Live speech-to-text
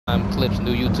Clips,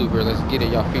 new YouTuber. Let's get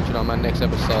it. Y'all featured on my next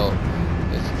episode.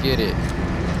 Let's get it.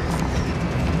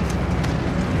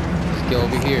 Let's go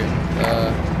over here.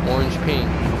 Orange ping.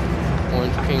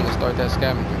 Orange ping. Let's start that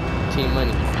scavenger. Team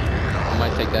money. I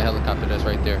might take that helicopter that's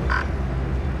right there.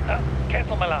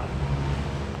 Cancel my last.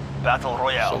 Battle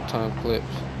Royale. Showtime Clips.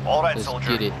 All right, Let's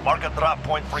soldier. get it. Mark a drop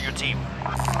point for your team.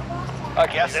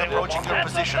 Gas is approaching your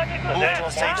position. Move to the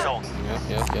safe zone.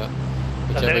 Yep.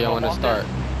 Whichever y'all want to start.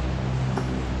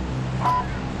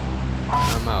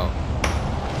 I'm out.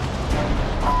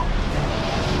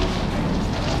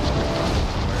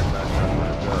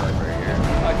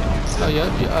 Oh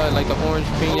yeah, like the orange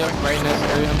ping, yep, right in this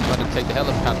area. I'm about to take the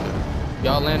helicopter.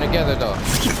 Y'all land together though.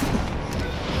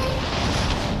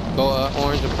 Go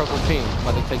orange and purple ping. I'm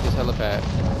about to take this helipad.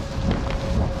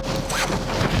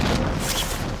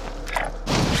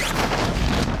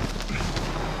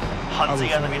 Hunt the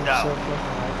enemy down.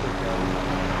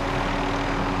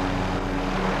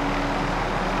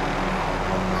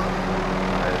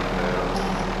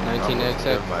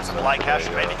 19XX. Supply cache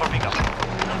ready for pickup.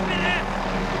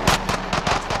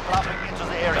 Dropping into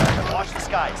the area. Watch the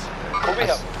skies.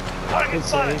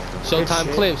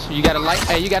 Showtime Clips. You gotta like,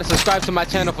 hey, you gotta subscribe to my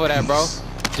channel for that, bro.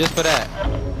 Just for that.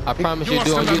 I promise you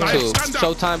do on YouTube.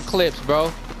 Showtime Clips,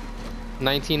 bro.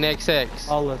 19XX.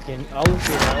 I'll look it up.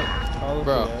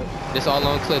 Bro, this all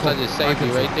on Clips. I just saved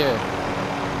you right there.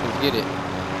 Let's get it.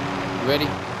 You ready?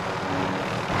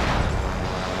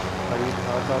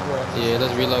 Yeah,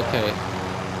 let's relocate.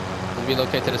 Let's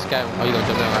relocate to the sky. Oh, you gonna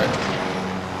jump down, right?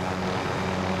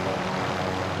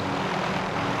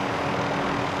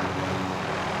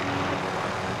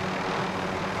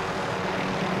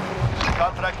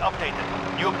 Contract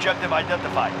updated. New objective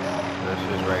identified. This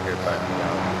is right here, back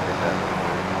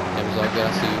That was all good.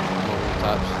 I see you. I'm over the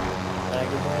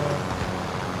tops.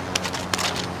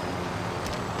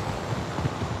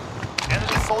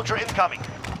 Enemy soldier incoming.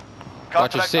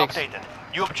 Watch your Contract six. updated.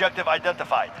 New objective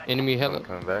identified. Enemy heli.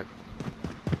 Coming back.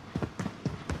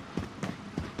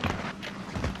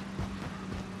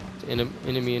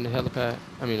 Enemy in the helipad.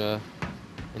 I mean,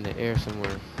 in the air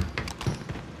somewhere.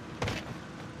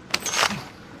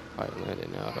 Probably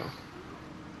landed now though.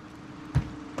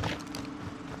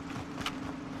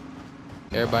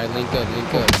 Everybody link up.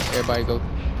 Everybody go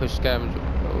push scavenger.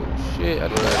 Oh shit, I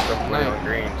just got Somebody sniped. on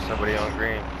green. Somebody on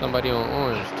green. Somebody on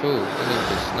orange too. They need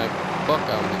to snipe the fuck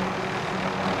out of me.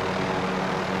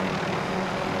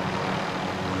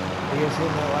 You guys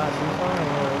hitting that last recon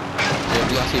or?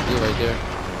 Yeah, I see blue right there.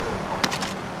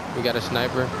 We got a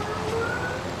sniper.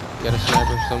 We got a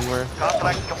sniper somewhere.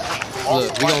 Contract complete. All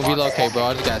Look, we gonna relocate, bro.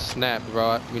 I just got snapped,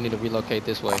 bro. We need to relocate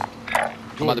this way.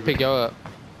 I'm about to pick y'all up.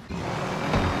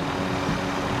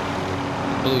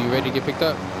 Blue, you ready to get picked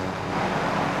up?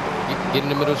 Get in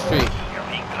the middle of the street. You're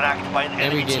being tracked by an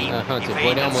And we enemy getting team. hunted. Evade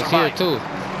Boy, they and almost here survive. too.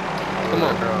 Come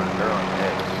on. They're on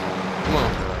X. Come on.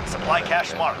 Supply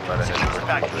cache marked. Secure the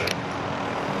package.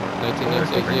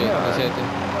 1996, yeah. Let's head there.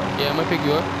 Yeah, I'm gonna pick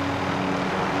you up.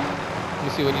 Let me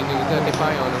see what these niggas got. They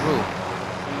probably on the roof.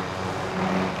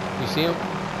 You see them?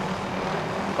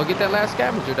 Oh, get that last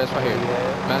scavenger. That's right here.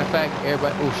 Matter of fact,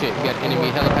 everybody. Oh shit, we got enemy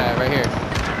helipad right here.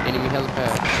 Enemy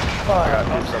helipad. I got to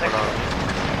do something on.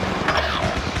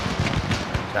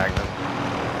 Tag them.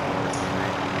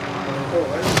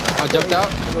 I jumped out.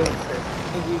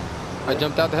 I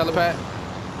jumped out the helipad.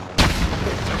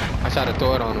 I tried to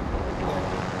throw it on him.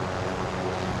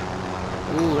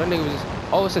 Ooh, that nigga was just...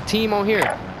 Oh, it's a team on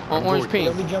here. On orange pink.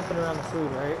 They'll be jumping around the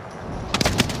food, right?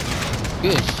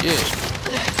 Good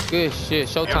shit. Good shit.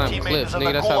 Showtime Clips,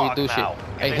 nigga. That's how we do shit.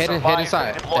 Hey, head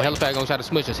inside. The helipad gonna try to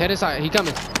smush us. Head inside. He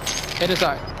coming. Head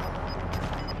inside.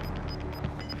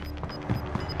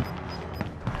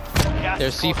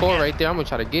 There's C4 right there. I'm gonna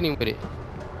try to get him with it.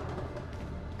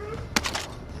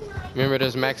 Remember,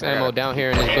 there's max ammo down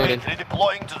here in this building.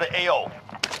 Redeploying to the AO.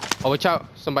 Oh, watch out.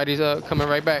 Somebody's coming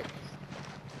right back.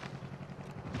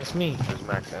 It's me. There's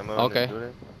max ammo. Okay.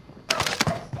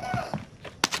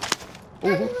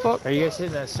 Ooh, who the fuck? Are you guys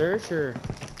hitting that search or?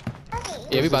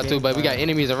 Yeah, we about to, but we got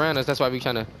enemies around us. That's why we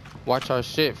trying to watch our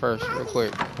shit first, real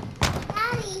quick.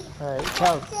 Alright,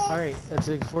 ciao. Alright, that's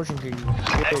a fortune cookie.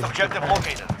 Next objective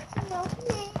located.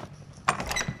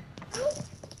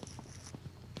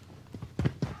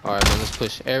 Alright, man, let's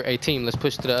push. Hey, team, let's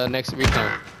push to the next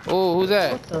recon. Oh, who's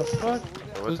that? What the fuck?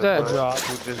 Who's that? Drop.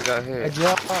 Who just got I hit?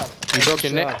 dropped. You broke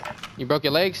your neck? You broke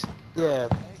your legs? Yeah.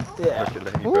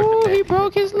 Ooh, he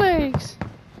broke his legs.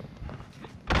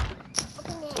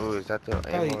 Ooh, is that the Oh,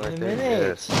 ammo in right a there? minute.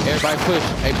 Yes. Everybody push.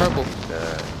 Hey, purple.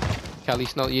 Uh, Cali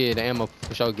Snow. Yeah, the ammo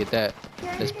for sure. Get that.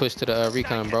 Let's push to the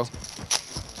recon, bro.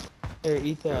 Here,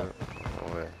 eat that.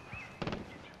 oh, wait.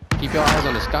 Keep your eyes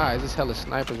on the skies. There's hella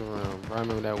snipers around, bro. I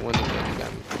remember that one that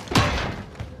got me.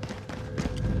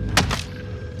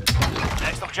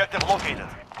 Next objective located.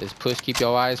 Just push. Keep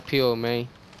your eyes peeled, man.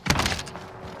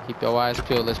 Keep your eyes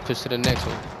peeled. Let's push to the next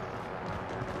one.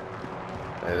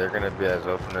 Hey, they're gonna be as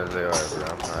open as they are, bro.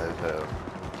 I'm high as hell.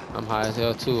 I'm high as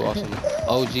hell too. Awesome.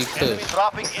 OG Enemy Kush.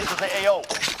 dropping into the AO.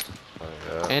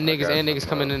 And niggas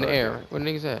coming in the air. Where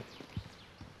niggas at?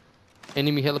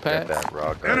 Enemy Get helipad? that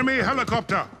rock. Enemy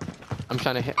helicopter. I'm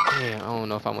trying to hit. Yeah, I don't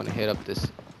know if I want to hit up this.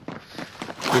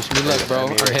 Wish me luck, bro.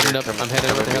 I'm heading up. I'm heading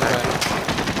up the helipad.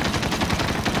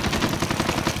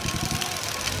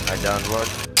 I downed one.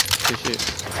 Good shit.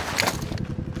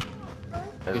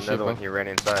 There's Good shit, another one. bro. He ran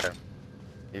inside.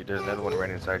 There's another one right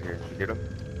inside here. You get him?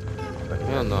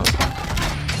 Hell no.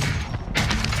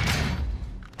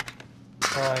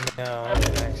 Oh, I know. I'm an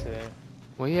accident.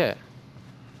 Where you at?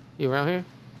 You around here?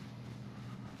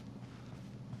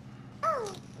 I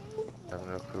have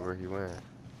no clue where he went.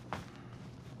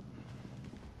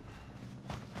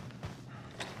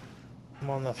 I'm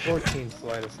on the 14th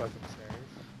flight of fucking stairs.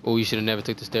 Oh, you should have never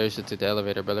took the stairs. You should have took the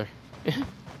elevator, brother.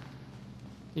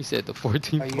 He said the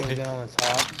 14th Are you gonna flight. get on the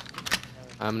top?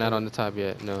 I'm not on the top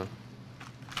yet, no.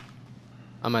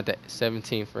 I'm at the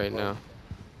 17th right now.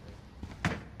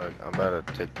 Look, I'm about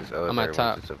to take this elevator at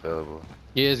top. once it's available.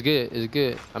 Yeah, it's good. It's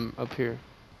good. I'm up here.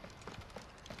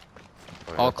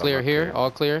 Oh, All yep, I'm clear up here.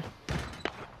 All clear.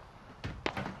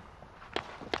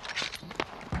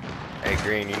 Hey,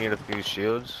 Green, you need a few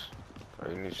shields? Or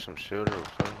you need some shield or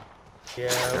something? Yeah.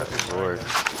 Got the sword.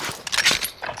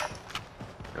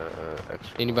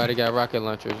 Extra. Anybody got rocket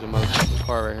launchers? The motherfucking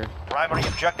car right here. Primary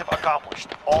objective accomplished.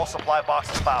 All supply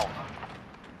boxes found.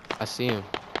 I see him.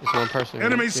 It's one person. right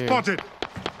Enemy there. spotted.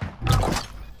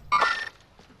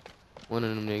 One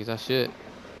of them niggas. I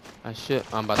should.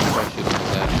 I'm about to start shooting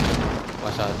his ass.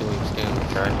 Watch out, doing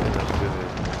scam. Okay, let's do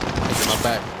this. It's in my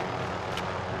back.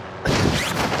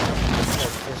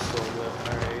 Pistol, but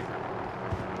alright.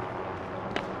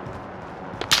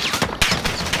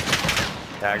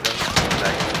 Tag them.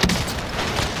 Tag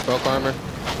them. Broke armor.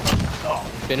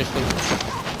 Finished him.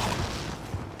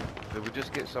 Did we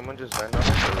just get someone just land on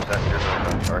us, or was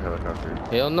that our helicopter?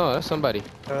 Hell no, that's somebody.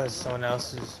 That was someone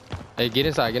else's. Hey, get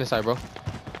inside, bro.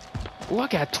 Oh, I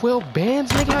got 12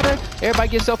 bands, nigga. How that? Everybody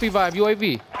get selfie vibe,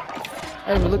 UAV.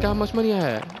 Hey, but look how much money I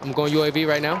had. I'm going UAV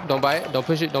right now. Don't buy it. Don't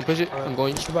push it. I'm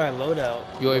going You should buy a loadout.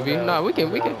 UAV. Nah, we can.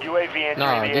 UAV entering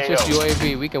Nah, the get AO. your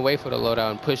UAV. We can wait for the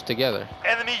loadout and push together.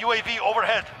 Enemy UAV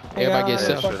overhead. Everybody get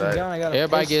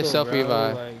Everybody get selfie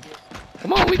vibe.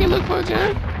 Come on, we can look for a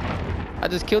gun. I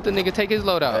just killed the nigga. Take his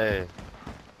loadout. Hey.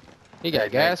 He got Hey,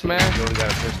 gas 19, mask. You only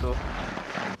got a pistol?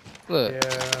 Look, Yeah.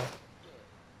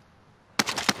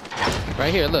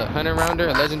 right here. Look, 100 rounder,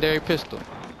 a legendary pistol.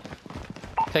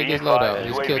 Take his loadout.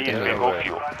 Just killed the nigga. Bingo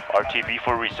fuel. RTB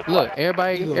for resupply. Look,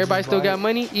 everybody Eagle, still just got buy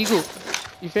money. Eagle,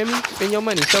 you feel me? Spend your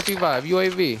money. Selfie vibe,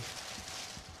 UAV.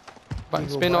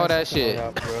 Spend all that shit.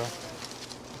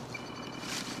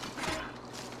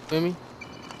 Feel me?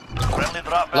 Friendly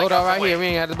drop back Loadout on right the here. way. We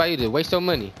ain't got to buy you to waste your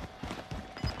money.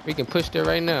 We can push there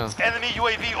right now. Enemy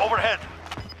UAV overhead.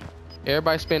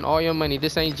 Everybody spend all your money.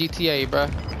 This ain't GTA, bruh.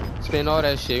 Spend all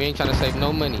that shit. We ain't trying to save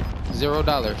no money. $0.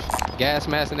 Gas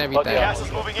mask and everything. Gas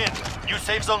is moving in. New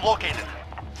safe zone located.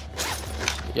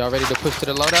 Y'all ready to push to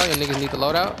the loadout? Your niggas need the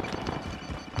loadout?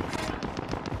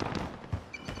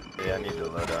 Yeah, I need the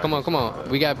loadout. Come on.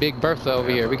 We got Big Bertha over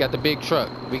here. We got the big truck.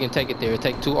 We can take it there. It'll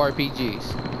take 2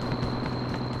 RPGs.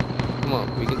 Come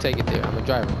on, we can take it there. I'm a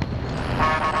driver.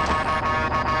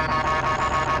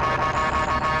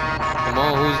 Come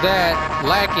on, who's that?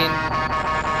 Lacking.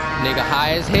 Nigga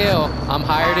high as hell. I'm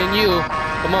higher than you.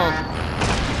 Come on.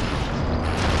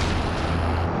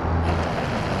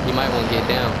 You might want to get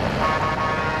down.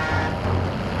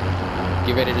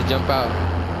 Get ready to jump out.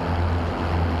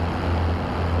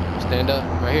 Stand up.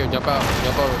 Right here. Jump out.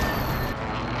 Jump over.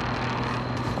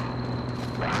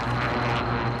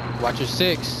 Watch your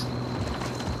 6.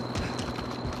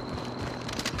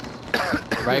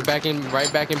 Right back in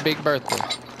Big Bertha.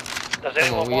 Does Come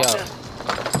anyone on, we want out. this?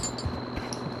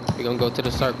 We gonna go to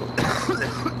the circle.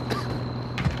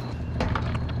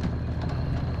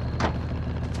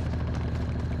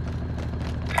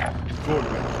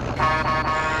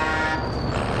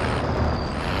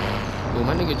 Ooh,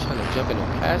 my nigga trying to jump in a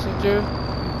passenger.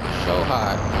 So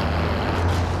high.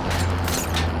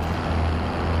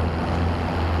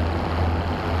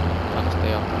 Trying to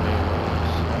stay off the main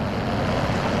roads.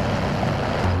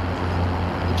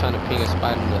 I'm trying to ping a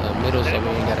spot in the middle so we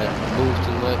ain't gotta move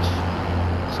too much.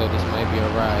 So this might be a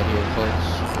ride here, folks.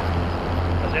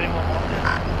 Does anyone want this?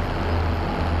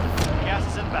 Gas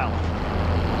is inbound.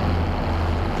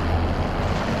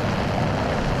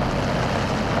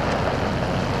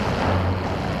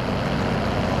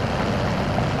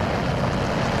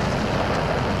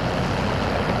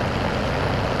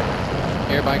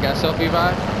 Somebody got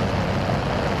self-revive? I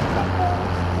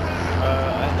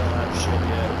don't have shit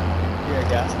yet. You're a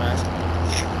gas mask.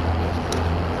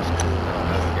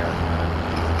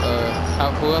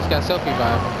 Who else got self-revive?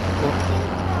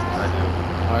 I do.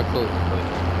 Alright, cool.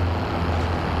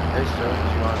 Hey, so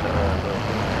you want the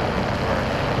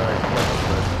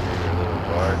little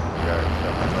bar? You got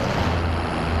self-revive.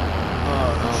 I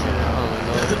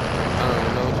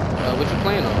don't know. What you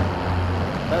playing on?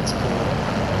 That's cool.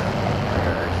 I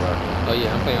got Xbox. Oh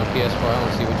yeah, I'm playing on PS4. I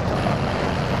don't see what you're talking about.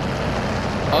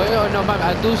 Oh yeah, no,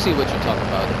 I do see what you're talking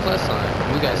about. The plus sign.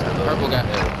 You guys, the purple guy.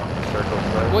 Circle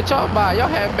plus. What y'all buy? Y'all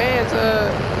have bands.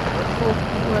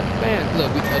 What bands?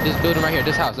 Look, this building right here.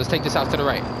 This house. Let's take this house to the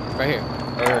right. Right here.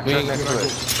 We ain't,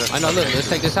 I know. Look, let's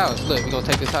take this house. Look, we're gonna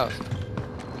take this house.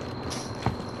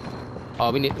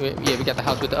 Oh, we got the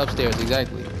house with the upstairs.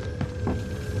 Exactly.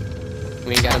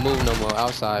 We ain't gotta move no more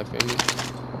outside. Feel me?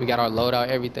 We got our loadout,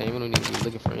 everything. We don't need to be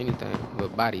looking for anything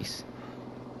but bodies.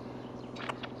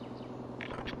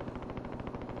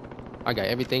 I got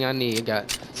everything I need. I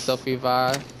got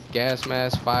self-revive, gas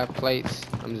mask, 5 plates.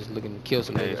 I'm just looking to kill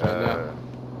some niggas right now.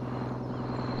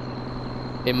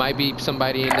 It might be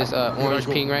somebody in this orange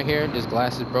ping right here. This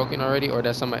glass is broken already, or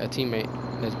that's somebody, a teammate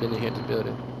that's been in here to build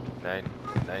it.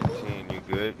 19, you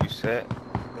good? You set?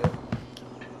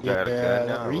 Yeah,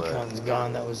 that recon's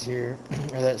gone that was here.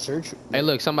 Or that search. Hey,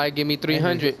 look, somebody give me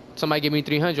 300. Somebody give me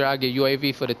 300. I'll get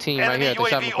UAV for the team right here at the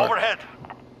shopping cart. Overhead.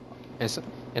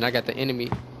 And I got the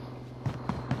enemy.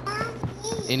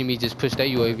 Enemy just pushed their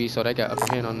UAV, so they got upper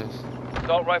hand on this.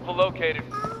 Assault rifle located.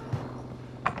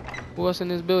 Who else in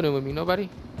this building with me? Nobody?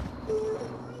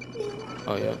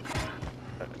 Oh yeah.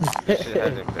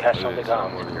 Cash on the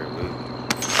ground.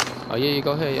 Oh yeah, you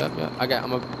go ahead. Yup. I'm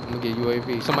gonna get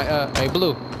UAV. Somebody, hey,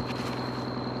 blue.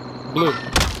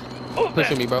 Push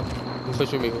with me, bro.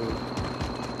 Push with me.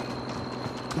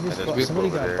 Somebody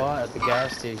got bought at the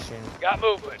gas station. Got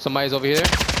movement. Somebody's over here.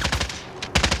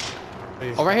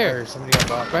 Oh, right here. Somebody got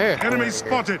bought. Right here. Enemy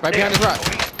spotted. Right behind this rock.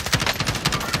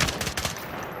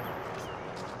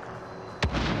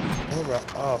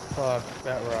 Oh fuck,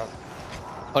 that rock.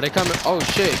 Oh, they coming. Oh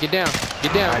shit, get down.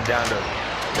 Get down. I downed him.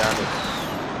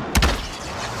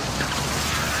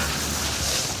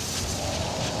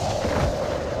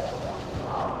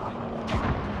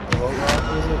 What rock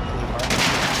was it?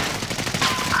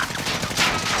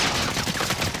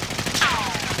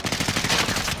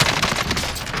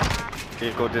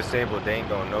 Vehicle disabled. They ain't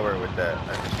going nowhere with that.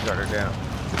 I just shut her down.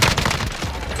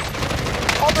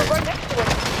 Oh, they're right next to us.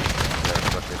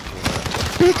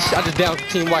 Bitch, I just downed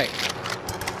Team White.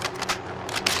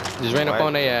 Just ran up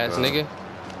on their ass, nigga.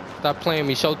 Stop playing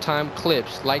me. Showtime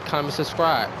clips. Like, comment,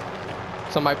 subscribe.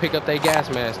 Somebody pick up their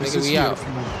gas mask, nigga. We out.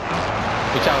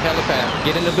 Reach out, helipad.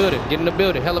 Get in the building. Get in the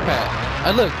building.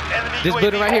 Helipad. Look, this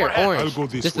building right here, orange.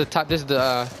 This is the top. This is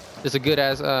the. This is a good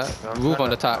ass roof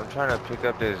on the top. I'm trying to pick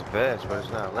up this vest, but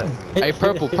it's not letting me. Hey,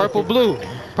 purple, blue.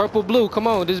 Come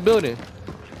on, this building.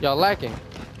 Y'all lacking.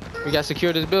 We got to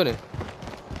secure this building.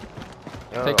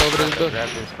 Yo, take over this building.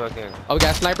 Oh, we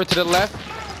got a sniper to the left.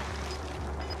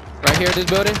 Right here, this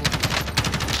building.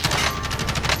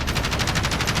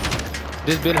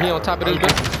 This building, he on top of this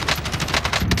building.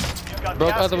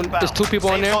 Broke other one. There's 2 people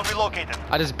on there.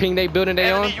 I just pinged they building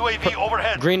they on.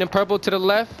 Green and purple to the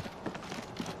left.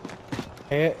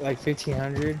 Hey, like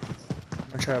 1500. I'm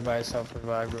gonna try to buy a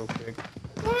self-revive real quick.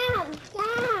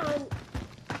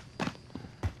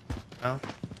 No?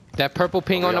 That purple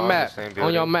ping on the map,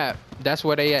 on your map, that's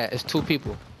where they at. It's 2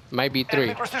 people. Might be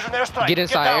 3. Get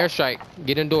inside, airstrike.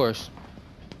 Get indoors.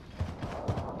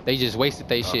 They just wasted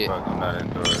they shit. Fuck, I'm not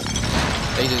indoors.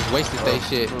 They just wasted they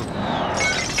shit.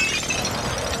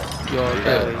 Yo,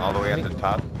 okay. All the way at the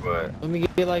top, but... Let me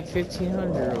get like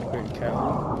 1500 real quick,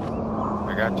 Calvin.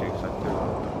 I got you.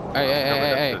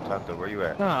 Hey. Where you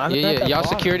at? No, yeah. Y'all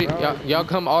security. Y'all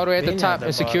come all the way at the top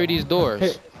and secure these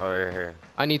doors. Oh, here.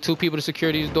 I need 2 people to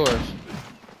secure these doors.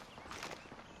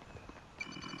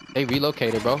 They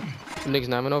relocated, bro. Them niggas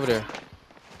not even over there.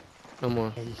 No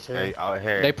more. Hey, out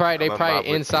here. They probably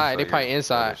inside. They probably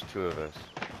inside. There's 2 of us.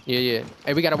 Yeah.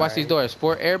 Hey, we gotta watch these doors.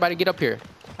 Everybody get up here.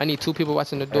 I need 2 people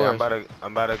watching the doors. Hey,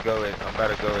 I'm about to go in.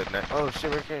 Oh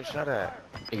shit, we're getting shot at.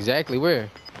 Exactly. Where?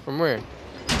 From where?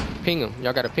 Ping them.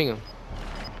 Y'all gotta ping them.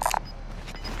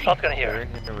 Shotgun here.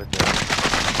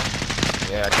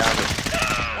 Yeah, I got it.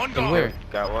 From where?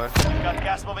 Got one. Got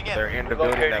gas moving in. They're in the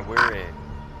building that we're in.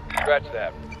 Scratch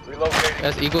that. Relocating.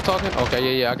 That's Eagle talking?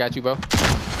 Okay, yeah, I got you, bro.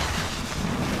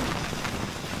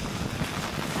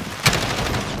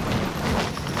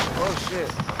 Oh shit,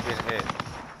 I'm getting hit.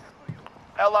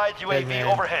 Allied UAV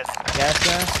overhead. Gas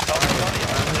mask?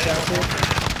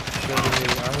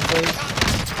 armor plates?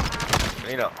 I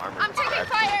need an armor. I'm taking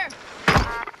fire!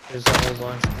 There's a whole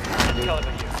bunch.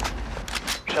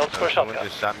 Shells for Someone shotgun.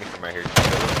 just shot me from right here.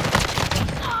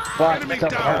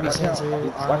 Armor sensor,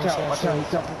 armor sensor.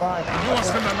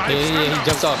 Yeah, he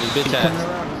jumped off. His bitch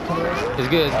ass. It's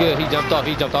good. He jumped off.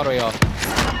 He jumped all the way off.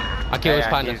 I killed his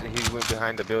partner. He went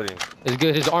behind the building. It's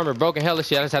good. His armor broken. Hella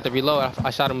shit. I just had to reload. I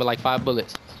shot him with like 5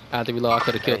 bullets. I had to reload. I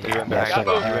could have killed He him. went behind,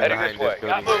 Heading this way. this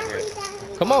building right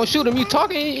here. Come on, shoot him. You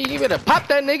talking? You better pop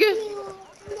that nigga.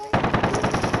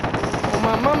 Oh,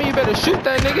 my mama, you better shoot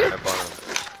that nigga. Up on him.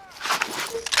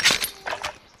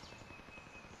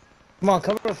 Come on,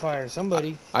 cover fire,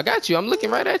 somebody. I got you. I'm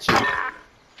looking right at you.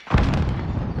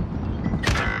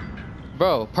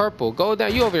 Bro, purple, go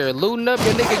down. You over here looting up.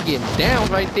 Your nigga getting down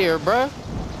right there, bro.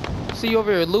 See you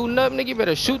over here looting up, nigga. You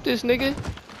better shoot this nigga.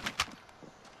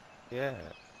 Yeah.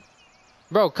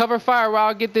 Bro, cover fire while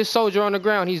I get this soldier on the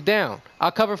ground. He's down.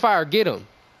 I'll cover fire. Get him.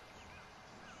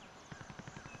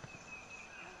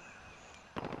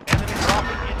 Enemy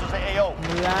dropping into the AO.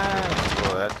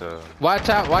 Oh, that's a. Watch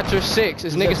out. Watch your 6.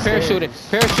 This nigga's parachuting.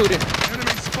 Parachuting.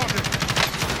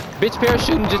 Bitch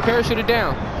parachuting. Just parachuted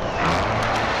down.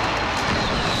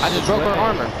 I just broke her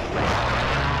armor.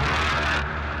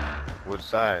 What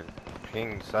side?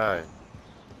 Ping side.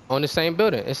 On the same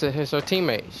building. It's her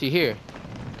teammate. She here.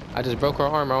 I just broke her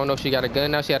armor. I don't know if she got a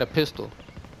gun now. She had a pistol.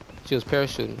 She was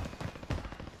parachuting.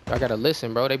 I gotta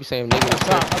listen, bro. They be saying niggas.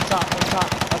 Up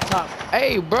top.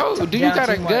 Hey, bro, do you got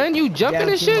a gun? You jumping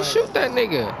and shit? Shoot that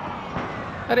nigga.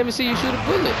 I didn't even see you shoot a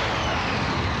bullet.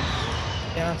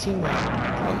 Down teammate.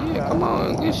 Oh, yeah, come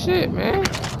on. Good shit, man.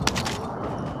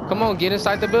 Come on, get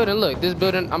inside the building. Look, this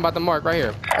building I'm about to mark right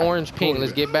here. Orange, pink.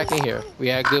 Let's get back in here. We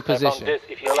had good position.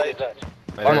 If you like that.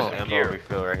 Come on. Ammo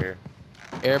refill right here.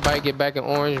 Everybody get back in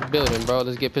orange building, bro.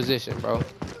 Let's get position, bro.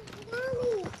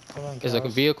 There's a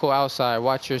vehicle outside.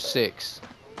 Watch your 6.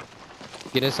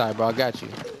 Get inside, bro. I got you.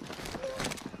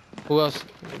 Who else?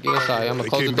 Get inside. I'm gonna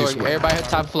close the door. Everybody at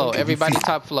top floor. Everybody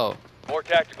top floor. More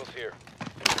tacticals here.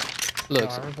 Look,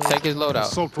 take his load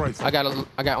out. I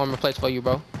got armor plates for you,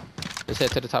 bro. Let's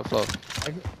head to the top floor.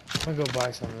 I'm gonna go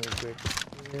buy some really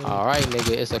quick. All right,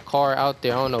 nigga. It's a car out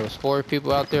there. I don't know. It's 4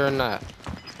 people out there or not.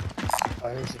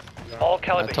 All I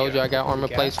caliber told you here. I got armor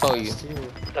plates for you.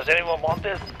 Does anyone want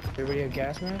this? Everybody have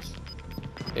gas masks?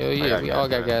 Hell yeah, we all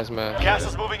got gas masks. Gas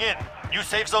is moving in. New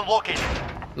safe zone located.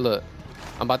 Look,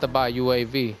 I'm about to buy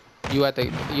UAV. You at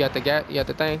the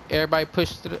thing? Everybody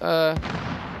push to the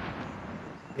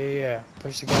Yeah.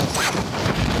 Push the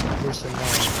gas. Push the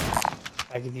money.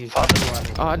 I could use one.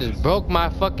 Oh, I just broke my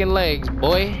fucking legs,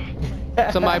 boy.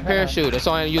 Somebody parachute. That's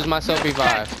why I use my self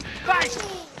revive. How the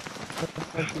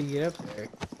fuck do you get up there?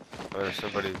 Or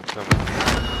somebody coming.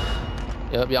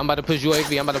 Yep, I'm about to push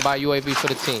UAV. I'm about to buy UAV for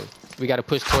the team. We gotta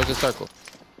push towards the circle.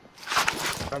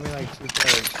 Probably like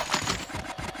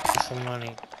 2/3. Get some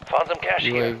money. Found some cash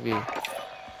here. UAV.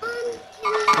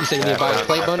 You say you need to buy a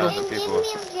plate bundle?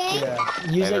 Yeah.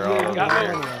 Use that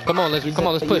UAV. Come on, let's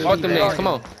push. Fuck them niggas. Come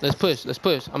on, let's push.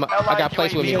 I got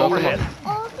plates with me, bro. Come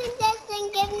on.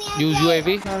 Use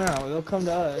UAV. No, they'll come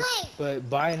to us. But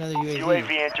buy another UAV.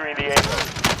 UAV entering the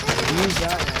AO. Use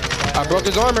that one. I broke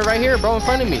his armor right here, bro, in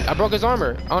front of me. I broke his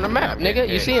armor on the map, nigga.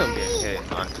 You see him?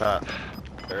 On top.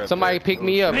 Somebody pick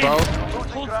me up, bro.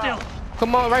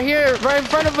 Come on, right here, right in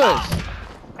front of us.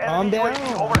 Calm down.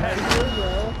 Overhead.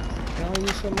 Can only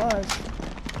use so much.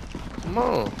 Come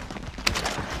on.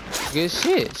 Good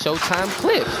shit. Showtime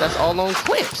clips. That's all on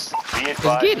clips. Let's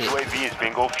get it. UAV is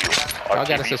bingo fuel. Y'all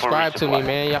gotta subscribe to me,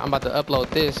 man. I'm about to upload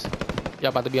this. Y'all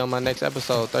about to be on my next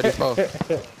episode, 34.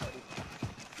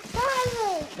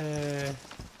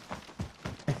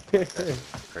 Crazy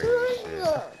shit.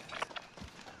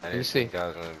 Let me see.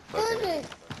 Fucking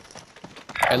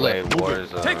Hey, look.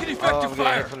 WARZONE. Take an effective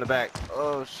fire. From the back.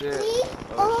 Oh shit.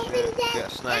 Oh shit.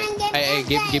 Got sniped. Hey,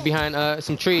 get behind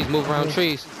some trees. Move around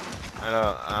trees. I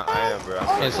know. I am, bro.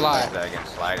 I'm And slide.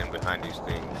 sliding behind these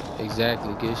things.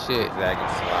 Exactly. Good shit. Zag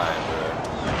and slide,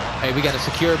 bro. Hey, we got to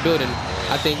secure a building.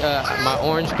 I think my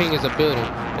orange ping is a building,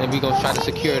 and we gonna try to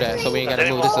secure that so we ain't gotta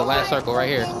move. This is the last circle right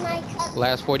here.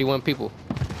 Last 41 people.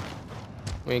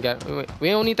 We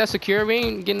don't need that secure. We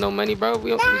ain't getting no money, bro.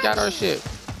 We got our shit.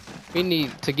 We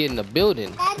need to get in the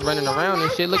building, running around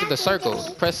and shit. Look at the circles.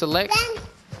 Press select.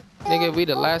 Nigga, we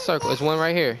the last circle. It's one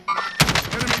right here.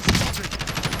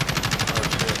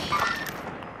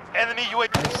 Enemy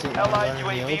UAV. Allied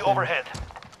UAV overhead.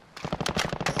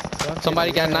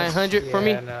 Somebody got 900 for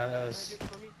me? Yeah, no, that was...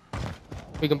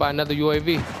 We can buy another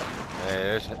UAV.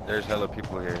 Hey, there's hella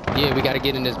people here. Yeah, we gotta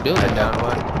get in this building. I downed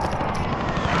one.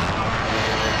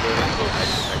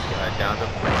 I downed him.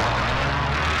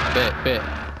 Bet.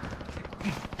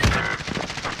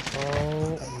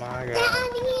 Oh my god.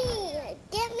 Daddy,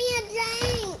 get me a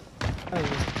drink. I was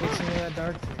fixing that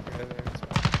dark thing earlier.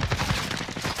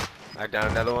 I down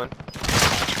another one.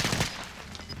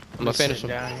 I'm gonna finish him.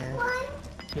 Down here.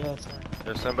 Yeah, that's fine.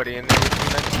 There's somebody in there with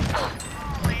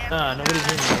you, man. Nah, nobody's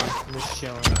in there. I'm just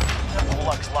chilling.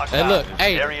 Hey, look.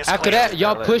 Hey, after that,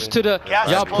 y'all push to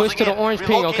the orange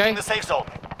ping, okay? The safe zone.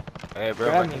 Hey, bro,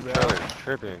 Grab my me, bro. controller's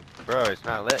tripping. Bro, it's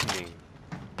not letting me.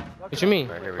 What you mean?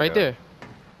 Right, here we Right go. there.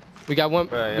 We got one.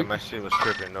 Bro, yeah, my shit was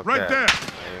tripping. No Right cap. there.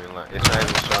 It's not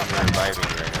even showing me reviving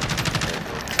right now.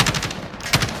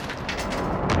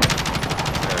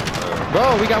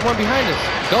 Bro, we got one behind us.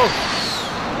 Go.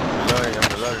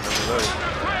 I'm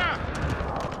reloading.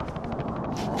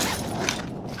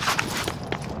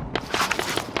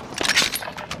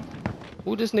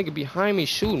 Who this nigga behind me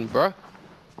shooting, bro?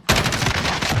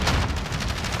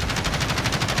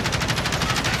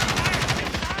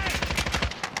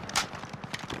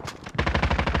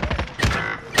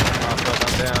 I'm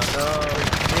down. No,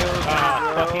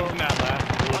 Fuck, he's not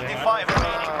laughing. 25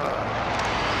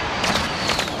 remaining.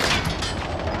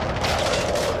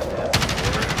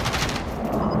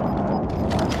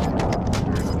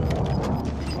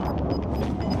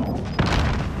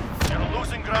 You're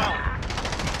losing ground.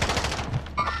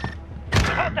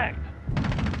 Contact.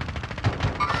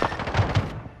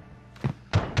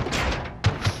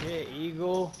 Shit,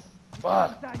 Eagle.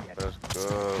 Let's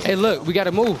go. Hey, look, we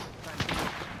gotta move.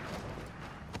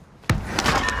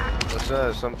 What's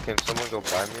up? Can someone go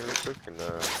buy me real quick? And,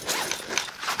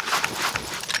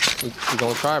 We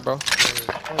gonna try, bro.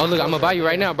 Oh, look, I'm gonna buy you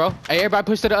right now, bro. Hey, everybody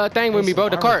push to the thing with me, bro.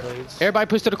 The cart. Everybody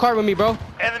push to the cart with me, bro.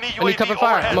 Enemy I need cover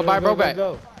fire. I'm gonna buy bro back.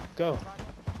 Go.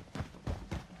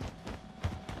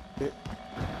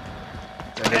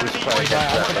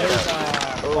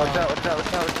 Oh, watch out.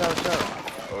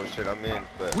 Oh shit, I'm in.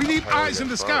 But We need I'm probably eyes in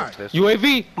the gonna sky. fall.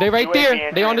 UAV, they right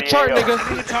there. They on the chart,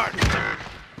 nigga.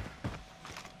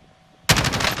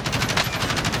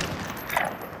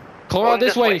 Crawl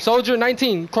this way, soldier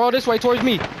 19. Crawl this way towards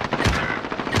me.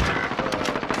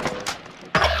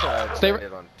 Stay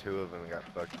right. On two of them and got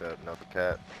fucked up. No, the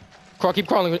cat. Crawl, keep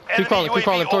crawling towards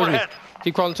me.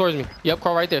 Keep crawling towards me. Yep,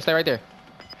 crawl right there. Stay right there.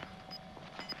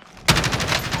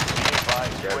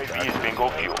 UAV is bingo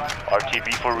fuel.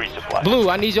 RTB for resupply. Blue,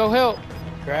 I need your help.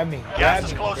 Grab me. Gas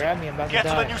is closing. Grab me. I'm about to Get to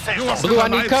the die. new safe You zone. are still Blue, I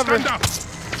need alive. cover. Stand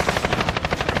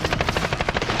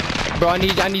up. Bro, I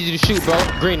need you to shoot, bro.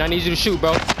 Green, I need you to shoot,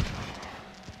 bro.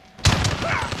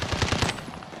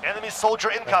 Enemy soldier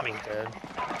incoming. Dude.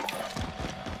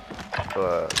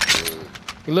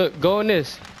 Look, go in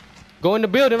this. Go in the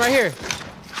building right here.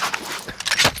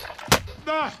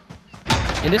 Ah,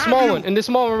 In this small one. In this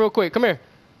small one real quick. Come here.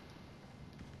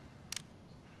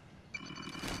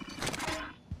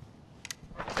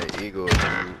 Hey, Eagle.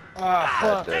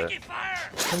 Ah, fuck. Uh,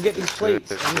 Come get these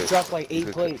plates. I just dropped like 8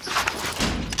 plates.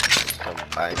 come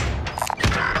by.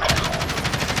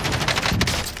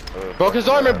 Broke his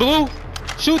armor, Blue.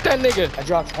 Shoot that nigga. I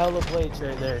dropped hella plates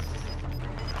right there.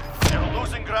 You're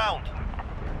losing ground.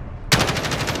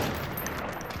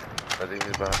 I think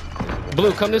he's behind.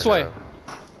 Blue, come this way.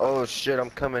 Oh shit, I'm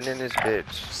coming in this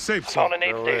bitch. safe zone.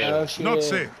 No way. Oh shit. Not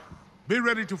safe. Be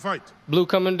ready to fight. Blue,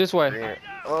 coming this way. Yeah.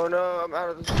 Oh no, I'm out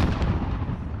of this.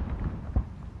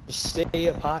 Just stay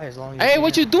up high as long as Hey, you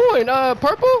what can. you doing,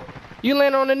 Purple? You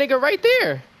landed on the nigga right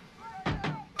there.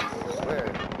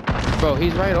 Where? Bro,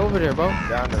 he's right over there, bro.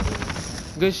 Down there.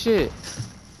 Good shit.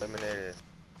 Eliminated.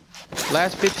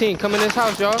 Last 15. Come in this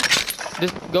house, y'all.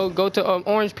 Just go to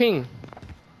orange ping.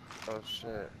 Oh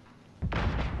shit.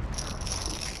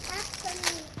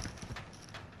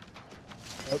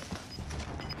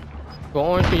 Go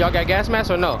orange ping. Y'all got gas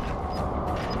masks or no?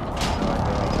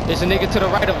 There's a nigga to the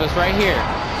right of us right here.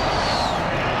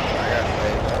 I got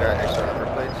plates. You got extra number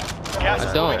plates? Gas I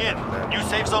is don't. moving in. New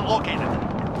safe zone located.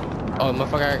 Oh,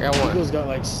 motherfucker, I got one. Eagle's got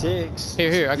like 6.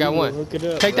 Here, I got Eagle, one. Hook it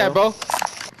up, Take that, bro.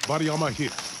 Body armor here.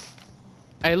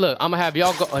 Hey, look, I'm gonna have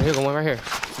y'all go. Oh, here go one right here.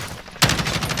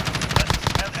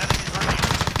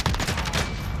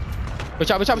 Watch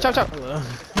out. Hello.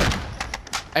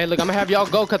 Hey, look, I'm gonna have y'all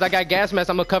go because I got gas masks.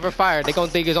 I'm gonna cover fire. They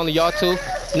gonna think it's only y'all two.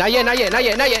 Not yet.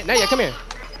 Come here.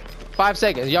 5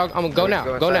 seconds. Y'all, I'm gonna go now.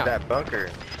 Go inside now. that bunker.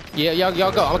 Yeah, y'all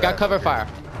go. I'm gonna cover fire.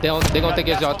 They gonna think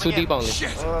it's y'all too deep only.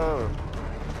 Oh.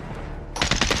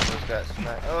 What's that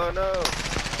smack? Oh no.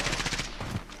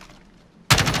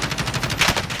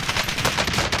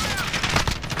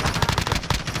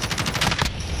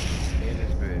 In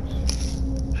this bitch.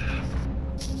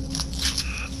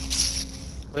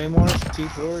 Claymores,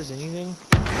 T4s, anything?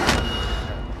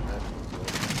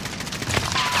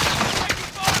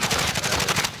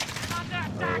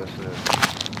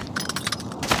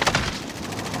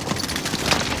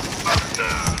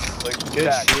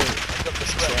 Good shit.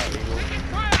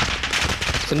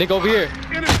 It's a nigga over here.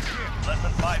 Less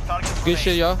than 5 targets Good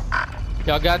shit, y'all.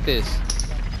 Y'all got this.